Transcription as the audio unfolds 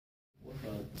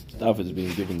Staff is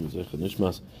being given Zech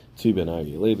Nishmas, Tzvi ben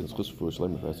Ari Leib, and Schus for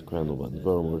Shleim of Asa Crandall, but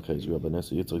Dvorim Mordechai Zerah ben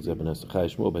Asa Yitzchak Zeh ben Asa Chai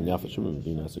Shmuel ben Yafa Shimon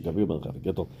ben Asa Gabriel ben Chav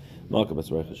Gittel, Malka Bas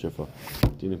Reicha Shifa,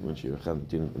 Tinuk ben Shir Chana,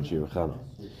 Tinuk ben Shir Chana.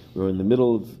 We're in the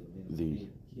middle of the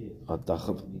Daf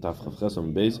Chav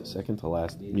Chesam Beis, second to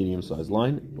last medium-sized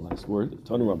line, last word.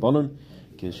 Tanu Rabbanon,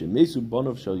 Kishemesu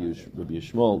Bonov Shal Rabbi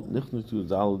Yishmael Nichnutu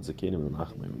Zalad Zakenim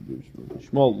Menachem. Rabbi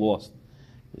Yishmael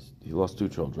lost two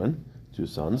children, two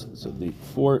sons. So the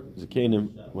four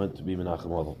Zakenim went to be Menachem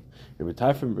Aval. Rabbi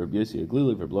Tarfon, Rabbi Yossi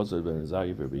Aglili, Rabbi Lazar ben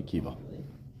Azariah, Rabbi Akiva.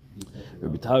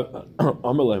 Rabbi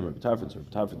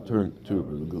Tarfon turned to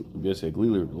Rabbi Yossi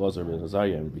Aglili, Rabbi Lazar ben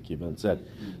Azariah, and Rabbi Akiva and said,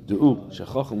 Du'u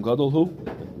Shechacham Gadol Hu.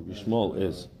 Rabbi Yishmael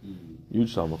is Yud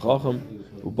Shalom Chacham.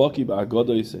 Ubaki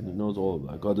ba'agodos, and he knows all of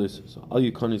agodos. So al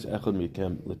yikonis echad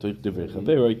mikem l'toich divrei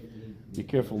chaveroi. Be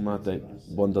careful not that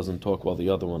one doesn't talk while the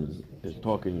other one is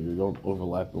talking. If you don't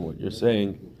overlap in what you're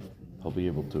saying, he'll be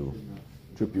able to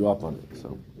trip you up on it.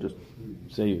 So just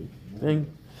say your thing.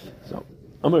 So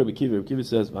Amar Rabbi Kiva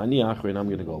says, "V'ani achrein, I'm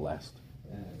going to go last."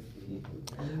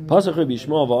 Pasach Rabbi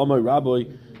Yishmael v'Amar Rabbi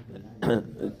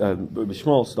Rabbi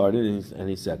Yishmael started and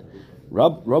he said,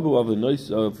 "Rabbu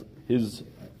avanois of his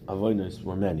avonos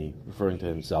were many," referring to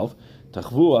himself.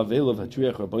 Tachvu avelav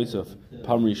hatriach rabosef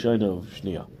pam rishona of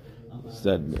shnia.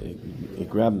 Said he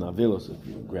grabbed Navelos,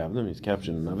 grabbed him. He's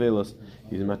captured Navelos.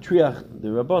 He's matriach the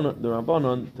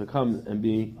Rabbanon to come and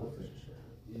be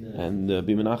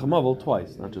Menachem Aval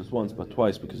twice, not just once but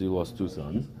twice, because he lost two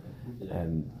sons,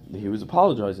 and he was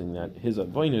apologizing that his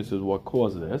avonos is what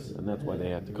caused this, and that's why they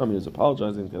had to come. He was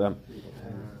apologizing to them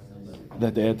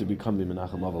that they had to become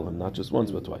Menachem Aval, and not just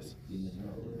once but twice.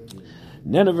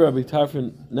 Nene Rabbi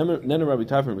Tarfon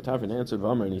answered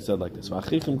V'amar, and he said like this: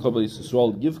 V'achichim kol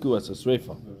Yisrael givku as a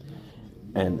sreifa,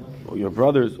 and your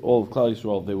brothers, all of Klal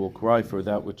Yisrael, they will cry for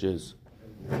that which is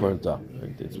burnt up.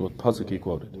 It's what Pasuk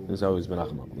quoted. This is how he's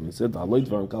Menachem Aval. And he said, "V'aloy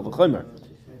dvarim kal v'chomer."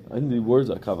 In the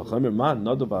words of kal v'chomer, ma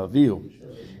nadav avihu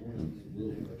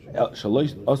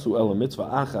shalosh asu el mitzvah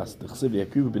achas t'chsiv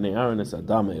yakuv b'nei Aaron es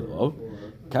adam elov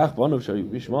kach banav shal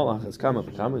Yishmael achas kama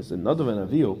v'kama. It's nadav and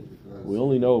avihu. We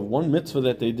only know of one mitzvah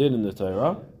that they did in the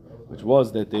Torah, which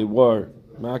was that they were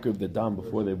makriv the dam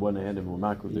before they went ahead and were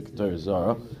makriv the Keter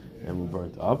Zara and were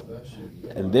burnt up.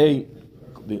 And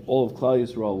all of Klal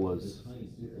Yisrael was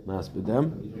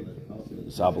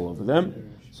maspedem, sabel over them.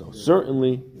 So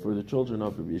certainly for the children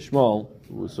of Rabbi Yishmael,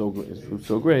 who was so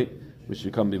great, we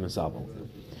should come be masabel.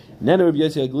 Then Rabbi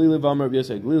Yossi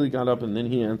Aglili got up and then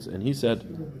he answered, and he said,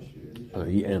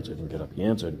 he answered,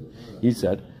 he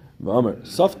said, V'amar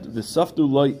v'saftu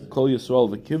loy kol Yisrael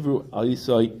v'kivru al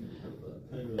Yisai,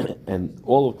 and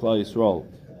all of Klal Yisrael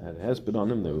had a hesped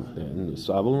on him. They were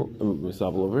sabel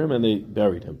over him, and they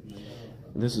buried him.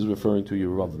 And this is referring to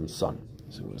Yeravam's son.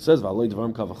 So it says v'aloy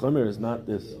dvarim kal v'chomer. Is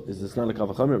this not a kal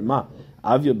v'chomer? Ma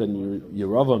Avia ben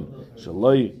Yeravam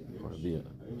shaloi v'Avia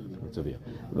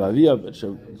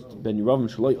ben Yeravam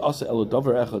shaloi asa elo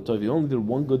davar echad tov. He only did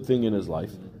one good thing in his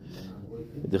life.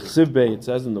 The Chsiv Bey, it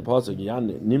says in the pasuk,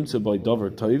 Yan nimtza by davar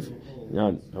tov.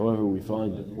 Yan, however, we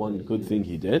find one good thing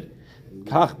he did.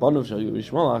 Kach banav shal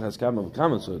Yishmael achas kama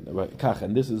v'kama. So kach,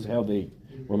 and this is how they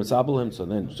were misabel him. So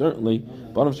then, certainly,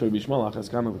 banav shal Yishmael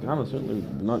achas kama v'kama. Certainly,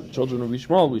 not children of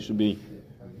Yishmael, we should be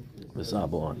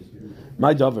misabel on.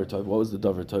 My davar tov. What was the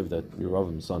davar tov that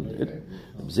Yeravam's son did?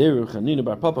 Zeru chanina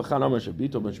bar papa chanamar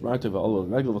shabito ben shmarta v'al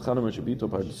regel v'chanamar shabito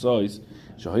par desois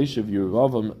shahishav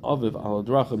Yeravam aviv al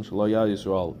drachim shalaya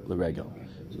Yisrael l'regel.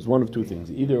 So it's one of two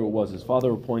things. Either it was his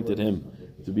father appointed him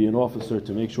to be an officer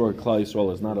to make sure Klal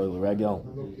Yisrael is not a l'regel,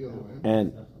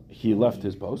 and he left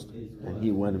his post and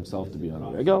he went himself to be on a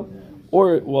regel,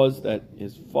 or it was that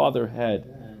his father had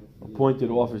appointed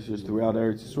officers throughout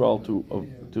Eretz Yisrael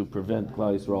to prevent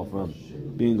Klal Yisrael from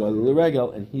being on the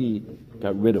regel, and he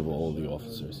got rid of all of the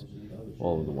officers,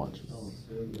 all of the watchmen.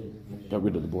 Got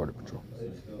rid of the border patrol.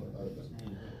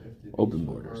 Open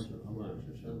borders.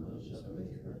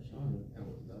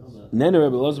 Nene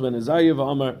Rebbe Elazar ben Azariah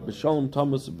v'Amar b'Shalom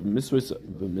Thomas b'Misris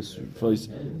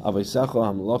aveisecha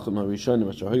hamalachim harishonim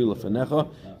asher hayu lefanecha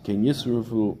ken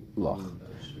yisrufu lach.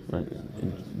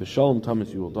 In b'Shalom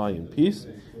Thomas you will die in peace,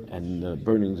 and the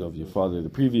burnings of your father, the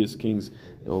previous kings,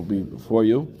 it will be before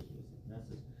you.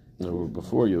 Or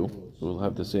before you, will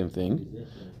have the same thing.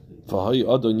 V'hay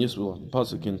adon yisbedulach. The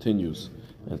pasuk continues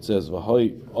and it says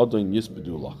v'hay adon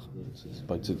yisbedulach. It's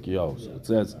by Tzidkiyahu. So it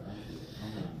says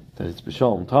that it's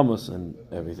b'Shalom Thomas and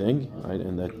everything, right?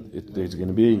 And that it's going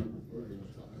to be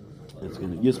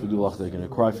yisbedulach. They're going to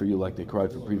cry for you like they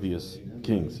cried for previous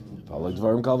kings.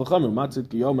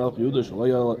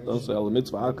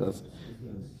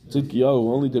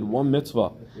 Tzidkiyahu only did one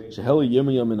mitzvah, Sheheli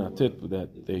Yirmiyah min Atit,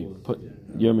 that they put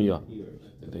Yirmiyah,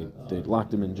 they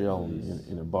locked him in jail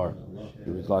in a bar.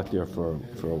 He was locked there for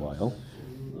a while.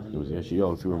 It was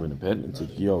Yeshio threw him in a pit, and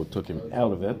Tzidkiyahu took him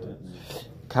out of it.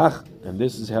 Kach, and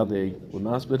this is how they would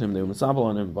not split him. They would masabel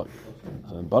on him, but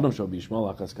bottom shall be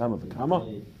Yishmael achas kama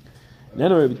v'kama. And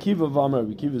then Rabbi Kiva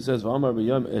says, "V'amar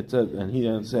b'yom," it said, and he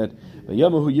said,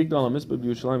 "V'yom hu yigdal ha'mitzvah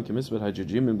b'Yerushalayim k'mitzvah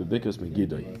ha'jajimim b'bikas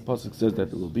megidoi." The pasuk says that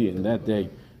it will be in that day,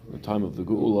 the time of the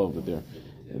Geula over there,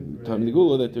 in the time of the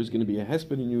Geula, that there's going to be a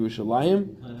hesped in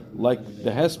Yerushalayim, like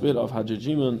the hesped of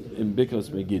Hajajimon in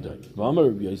Bikas Megiddo. V'amar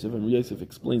Rabbi Yosef, and Rabbi Yosef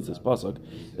explains this pasuk.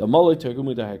 The Malay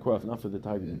Targum da Hakraf, not for the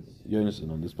Targum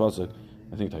Yonason on this pasuk.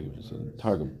 I think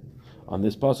Targum on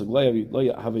this pasuk. We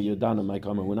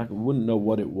wouldn't know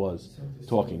what it was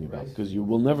talking about, because you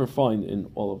will never find in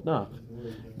all of Nach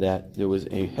that there was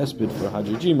a hesped for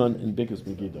Hajajimon in Bikas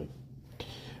Megiddo.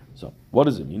 So, what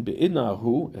does it mean?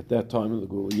 Be'idnahu, at that time of the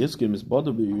Gula, Yiskim is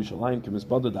Bada B'Yerushalayim, Kim is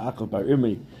Bada Da'achav Bar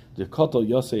Irmi, the Kotel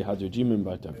Yosei Hadrjimin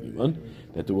Bar Tavriman,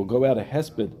 that there will go out a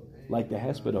hesped, like the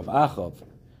hesped of Achav,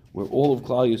 where all of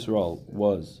Klal Yisrael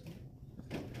was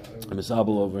a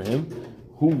misabel over him.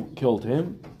 Who killed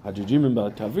him? Hadrjimin Bar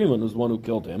Tavriman was the one who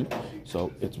killed him.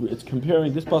 So, it's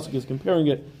comparing, this pasuk is comparing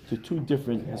it to two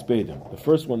different hespedim. The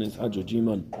first one is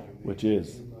Hadrjimin, which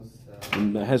is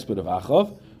in the hesped of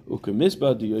Achav, and like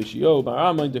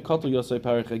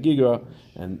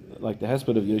the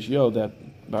hesped of Yoshio, that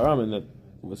Baraman that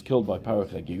was killed by Parach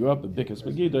Hagigra, but Bikas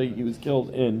Megiddo, he was killed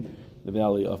in the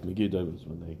valley of Megiddo, was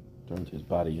when they turned his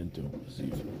body into a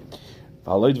sieve. This is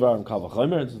not Dvarim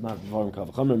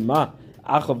Kavachamer. Ma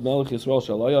Achav Melech Yisrael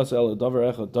Shalayas El Davar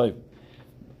Echad Toiv.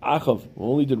 Achav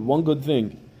only did one good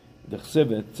thing. The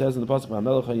Chsiv, it says in the pasuk,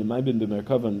 Melech Hayimaybin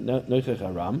b'Merkava Noichech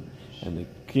Aram, and the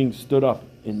king stood up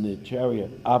in the chariot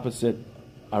opposite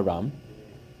Aram.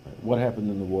 What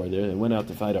happened in the war there? They went out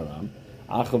to fight Aram.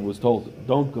 Achav was told,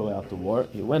 don't go out to war.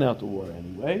 He went out to war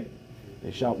anyway.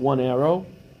 They shot one arrow,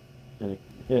 and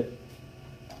it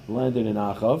landed in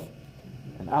Achav.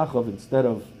 And Achav, instead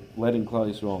of letting Klal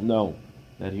Yisrael know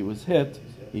that he was hit,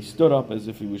 he stood up as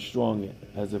if he was strong,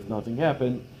 as if nothing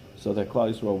happened, so that Klal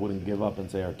Yisrael wouldn't give up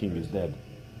and say, our king is dead.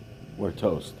 We're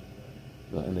toast.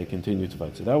 And they continued to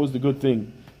fight. So that was the good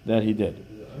thing that he did.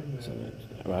 So,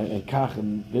 right? And Kach,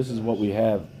 and this is what we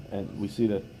have, and we see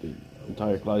that the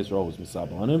entire Klal Yisrael was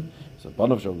misabel on him. So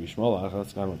Banav shel Yishmael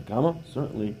achas kama v'kama.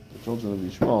 Certainly, the children of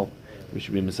Yishmael, we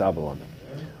should be misabel on them.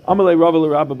 Amalei Rava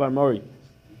l'Rabba bar Mori.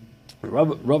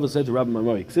 Rava said to Rabbi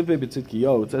Mori, Ksivei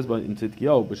b'Tzidkiyahu, it says in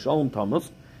Tzidkiyahu, b'Shalom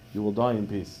Tamas, you will die in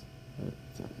peace.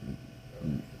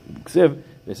 Ksiv,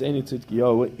 there's any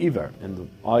Tzidkiyahu Iver, and the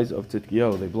eyes of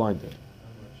Tzidkiyahu they blinded.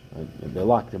 And they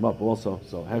locked him up also.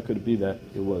 So how could it be that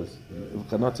it was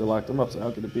Chanatza locked him up? So how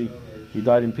could it be he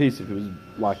died in peace if he was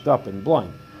locked up and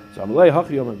blind? So Amalei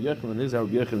Hachiyom Rabbi Yochanan, and this is how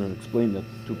Rabbi Yochanan explained that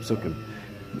two psukim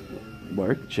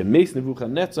work. Shemeis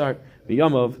Nebuchadnezzar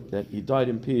b'Yamav, that he died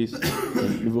in peace,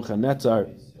 and Nebuchadnezzar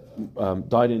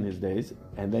died in his days,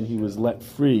 and then he was let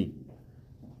free.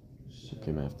 Who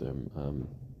came after him?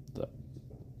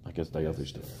 I guess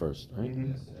Daryavish the first, right?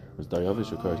 Was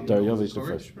Daryavish or first? Daryavish the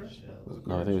first.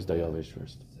 No, I think it was Daryavish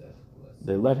first.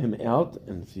 They let him out,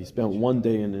 and he spent one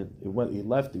day in it. He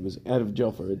left. He was out of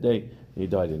jail for a day, and he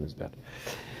died in his bed.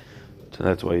 So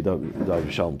that's why he died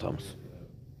with Shalom Thomas.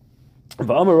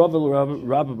 V'amar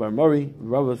Rabbi bar Mori,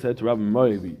 Rabbi said to Rabbi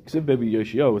Mori, "Ksiv bebi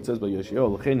Yoshio." It says by Yoshio,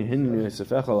 "L'chein hinu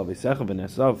yisafecha lavisecha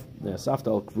v'nesafta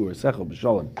al kvur secha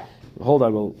b'shalom." Behold, I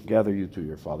will gather you to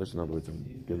your fathers. In other words, I'm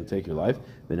going to take your life.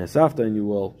 V'nesafta, and you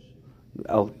will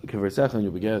al-kivur and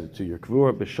you'll be gathered to your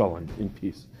kvur b'shalom, in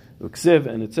peace. Ksiv,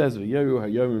 and it says v'yeru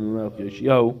hayorim melech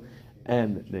Yoshio,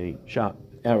 and they shot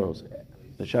arrows.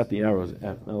 They shot the arrows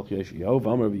at Melech Yoshio.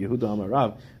 V'amar v'Yehuda amar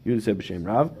Rav. Yehuda said b'shem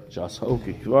Rav, Shasho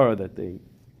kikvara, that they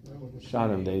shot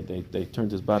him. They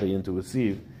turned his body into a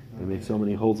sieve. They made so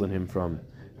many holes in him from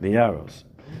the arrows.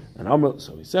 And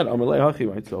so he said, Amalei Hachi,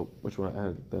 right? So which one?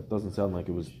 That doesn't sound like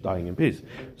it was dying in peace.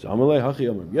 So Amalei Hachi,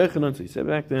 Amar Yochanan. So he said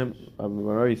back to him.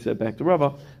 He said back to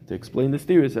Rava to explain this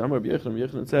theory. He said, Amar Yochanan.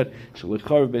 Yochanan said,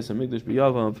 Shalichar Beis Hamikdash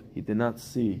b'Yavav. He did not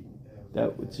see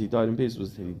that which he died in peace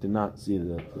was he did not see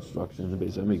the destruction of the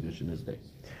Beis Hamikdash in his day.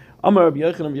 Amar Rabbi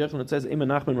Yochanan, it says, Ima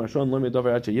Nachman Rashon Lo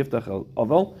Medavar Ad Sheyiftach Al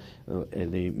Aval.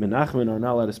 The Menachmen are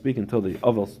not allowed to speak until the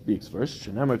Aval speaks first.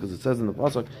 Shenamar, because it says in the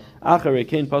pasuk, Acharei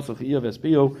Kain pasuk Eov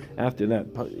Espio. After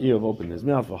that, Eov opened his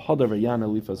mouth. V'Hadar V'Yana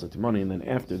Elifas Atimani, and then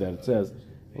after that it says,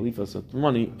 Elifas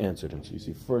Atimani answered him. So you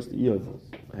see, first Eov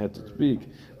had to speak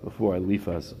before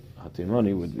Elifas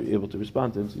Hatimani would be able to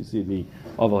respond to him. So you see, the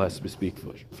Aval has to speak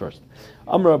first.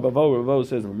 Amar Bavo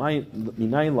says, Minayin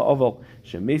la'Aval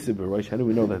shemesib b'roish. How do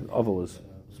we know that Aval is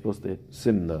supposed to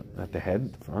sit at the head,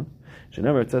 at the front.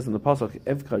 Shenever, it says in the pasuk,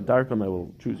 Evkar Darkam, I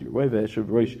will choose your way, Ve'eshav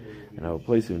Rosh, and I will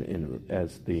place you in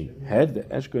as the head, the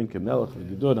Eshkoin Kemelech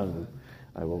V'Gedud,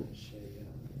 I will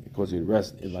cause you to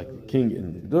rest like the king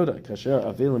in the Gdud, Kasher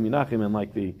Avelim Yinachim, and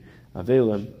like the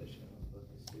Avelim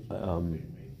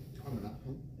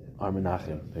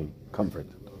Armenachim, they comfort.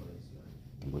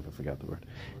 I believe I forgot the word.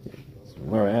 So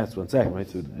where I asked 1 second, right?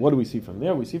 So what do we see from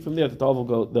there? We see from there that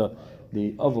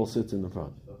the oval sits in the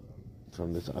front.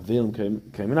 From this Avelim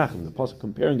Keimenachim, the pasuk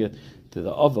comparing it to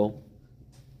the oval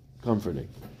comforting.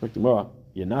 Like the Gemara,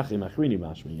 Yenachim Achrini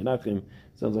Mashmi. Yenachim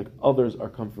sounds like others are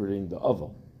comforting the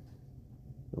oval,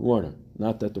 the mourner.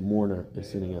 Not that the mourner is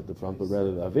sitting at the front, but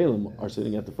rather the Avelim are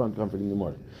sitting at the front comforting the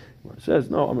mourner. It says,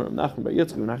 no, Amar Nachman by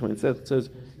Yitzchak, Nachman, it says,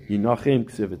 Yenachim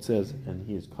Ksiv, it says, and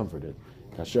he is comforted.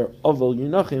 Kasher Oval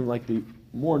Yenachim, like the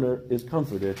mourner is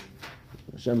comforted.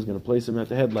 Hashem is going to place him at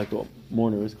the head like the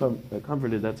mourner is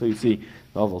comforted. That's how you see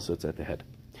the oval sits at the head.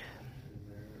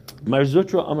 Mar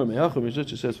Zutra Amar Me'achim, Mar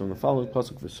Zutra says from the following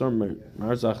pasuk, V'sor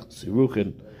Marzach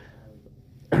Siruchin,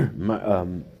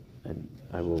 and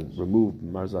I will remove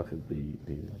Marzach,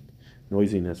 the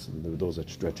noisiness, and those that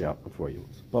stretch out before you.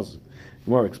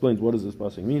 Gemara explains what does this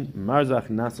pasuk mean. Marzach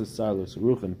Nasas Sarlo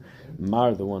Siruchin,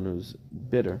 Mar, the one who's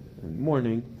bitter and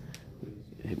mourning,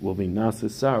 it will be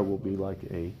Nasas Sar, will be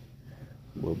a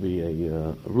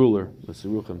ruler, the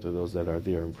Siruchim, to those that are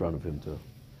there in front of him to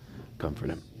comfort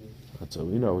him. That's how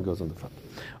we know it goes on the front.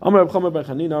 Amar Reb Chomer bar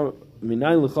Chanina,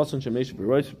 Minayin lechasan shemesh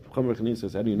b'rosh. Chomer bar Chanina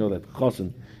says, how do you know that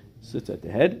chasan sits at the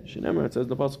head? Shenemer, it says in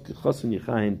the pasuk, chasan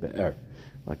yichayin be'er.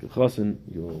 Like a chasan,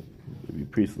 you'll be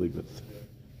priestly with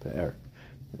be'er,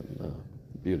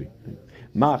 beauty.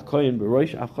 Ma koyin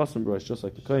b'rosh, af chasan b'rosh, just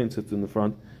like the koyin sits in the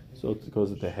front, so it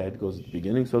goes at the head, goes at the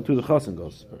beginning, so too the chasan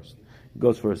goes first. It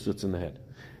goes first, sits in the head.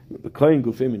 The koyin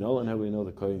gufim minol, and how we know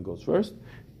the koyin goes first?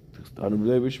 You shall make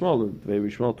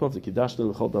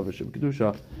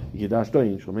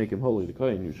him holy. The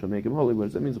kohen, you shall make him holy. What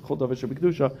does that mean?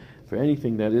 For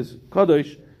anything that is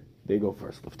kadosh, they go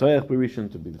first. To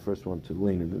be the first one to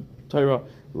lean in the Torah.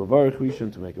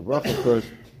 To make a bracha first.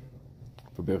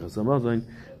 For berachas hamazon,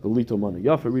 v'lito mana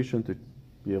yafa rishon, to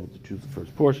be able to choose the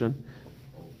first portion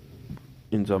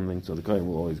in something. So the kohen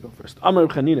will always go first. Amar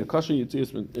Chanina, kasha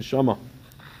yitzias neshama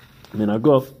min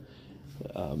aguf.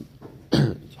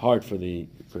 It's hard for the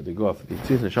guf. The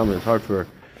yitzias neshama is hard for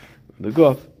the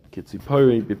guf.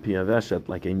 Kitzipori b'piyaveshet,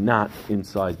 like a knot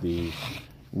inside the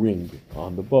ring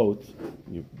on the boat.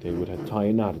 They would have tie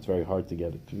a knot. It's very hard to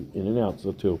get it in and out.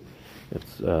 So too,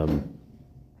 it's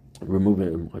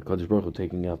removing Kadosh Baruch Hu,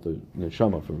 taking out the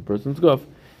neshama from a person's guf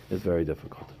is very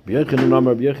difficult.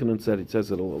 B'yechanan said, it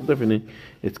says it a little differently.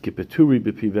 It's kipeturi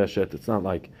b'piyaveshet. It's not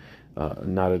like a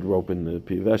knotted rope in the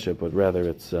piyaveshet, but rather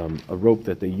it's a rope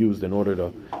that they used in order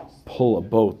to pull a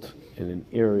boat in an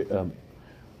area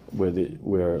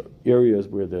where areas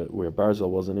where Barzal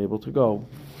wasn't able to go,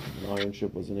 an iron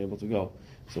ship wasn't able to go.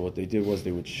 So what they did was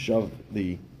they would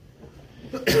they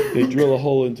drill a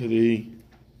hole into the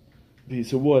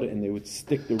piece of wood, and they would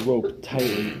stick the rope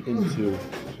tightly into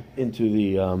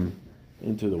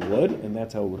the wood, and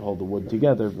that's how it would hold the wood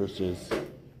together versus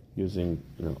using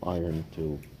iron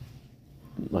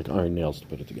nails to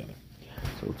put it together.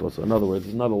 So it's also, in other words,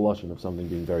 it's not a lashon of something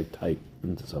being very tight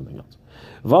into something else.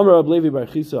 V'amar Reb Levi bar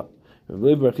Chisa. Reb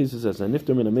Levi bar Chisa says,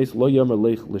 "Nifter min a mace lo yomer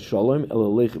leich l'shalom ela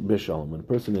leich b'shalom." When a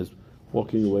person is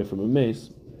walking away from a mace,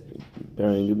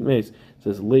 burying a mace, it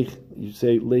says leich. You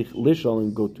say leich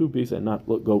l'shalom, go to peace, and not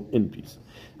go in peace.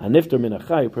 And nifter min a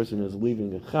chai, a person is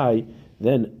leaving a chai,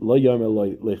 then lo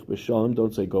yomer leich b'shalom.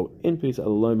 Don't say go in peace,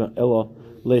 ela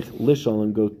leich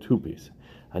l'shalom, go to peace.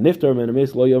 And nifter min a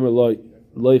mace lo yomer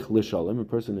leich lishalom, a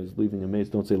person is leaving a maze,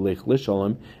 don't say leich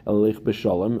lishalom, el leich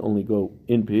b'shalom, only go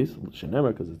in peace, shenemer,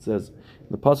 because it says in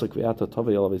the pasuk v'ata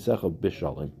tavei el avesecha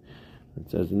b'shalom. It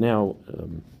says now,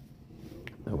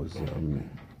 that was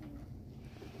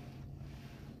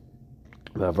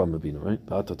Avram Avinu, right?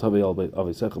 V'ata tavei el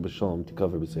avesecha b'shalom to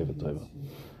cover b'sefer tova.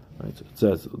 Right, so it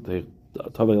says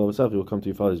tavei el avesecha, will come to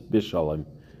your father's b'shalom,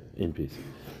 in peace.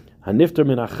 Hanifter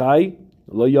min achai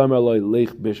lo yamer lo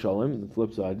leich b'shalom. The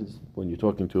flip side is when you're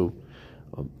talking to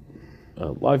a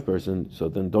live person, so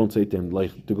then don't say to him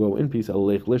leich to go in peace. El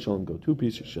leich lishalom, go to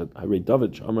peace. I read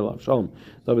David Shamar lav shalom.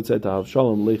 David said to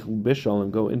Avshalom leich b'shalom,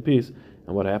 go in peace.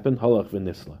 And what happened? Halach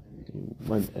v'nisla. He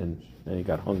went and he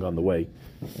got hung on the way,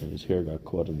 and his hair got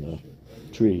caught in the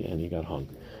tree, and he got hung.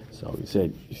 So he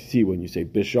said, you see, when you say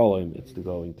b'shalom, it's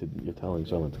you're telling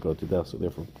someone to go to death. So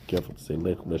therefore, be careful to say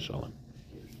leich lishalom.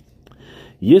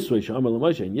 Yisrei Shamal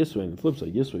Moshe, and Yisrei, and the flip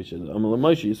side, Yisrei said to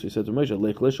Moshe, Yisrei said to Moshe,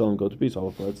 Leich Lishalom, go to peace, all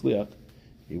for Tzliach.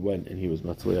 he went and he was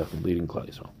matzliach and leading Klal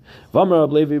Yisrael. V'amar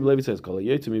Rab Levi says, "Kol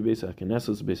hayotzi mi beis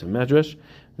haKnesses beis haMedrash."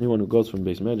 Anyone who goes from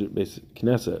beis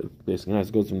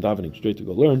Knesset goes from davening straight to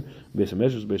go learn. Beis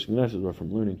haMedrash, beis Knesset, or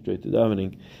from learning straight to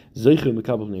davening. Zeicha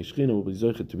mekabel bnei Shechina will be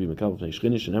zeicha to be mekabel bnei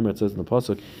Shechina. And it says in the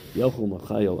pasuk, "Yelchol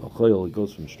machayil al chayil." It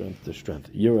goes from strength to strength.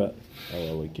 Yira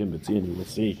el Elokim b'tzion. You will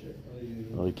see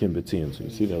Elokim b'tzion. So you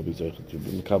see they'll be zeicha to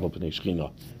be mekabel bnei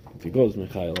Shechina. If he goes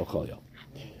mechayil al chayil.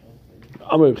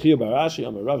 Amar Rav Chia bar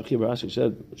Ashi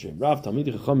said, "Rav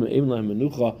Talmidei Chacham ein lahem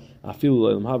menucha afilu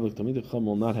leilam haba." Talmidei Chacham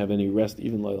will not have any rest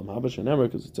even leilam haba. Shenemar,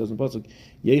 because it says in pasuk,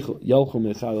 "Yelchu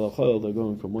mechayil achayil." They're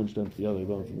going from one strength to the other. They're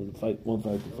going from one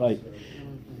fight to fight.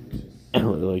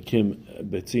 Like him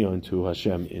betzion to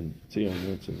Hashem in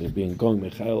Tzion. So they're being going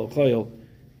mechayil achayil.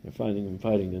 They're fighting and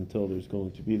fighting until there's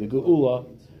going to be the geula.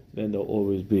 Then there'll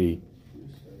always be.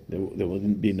 There will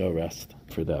be no rest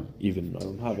for them. Even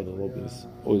they'll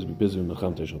always be busy in the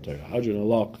Cham Teshel Torah. Hadron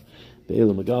Alok, the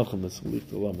Elam Megalcham, the Salich,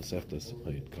 the Lam Maseftas,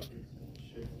 Hayit Katan.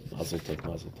 Mazel Tov,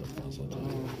 Mazel Tov, Mazel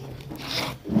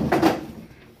Tov.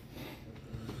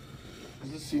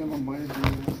 Is this Siyam Amayid?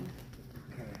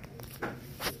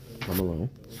 Come along.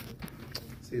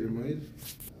 Seder Amayid?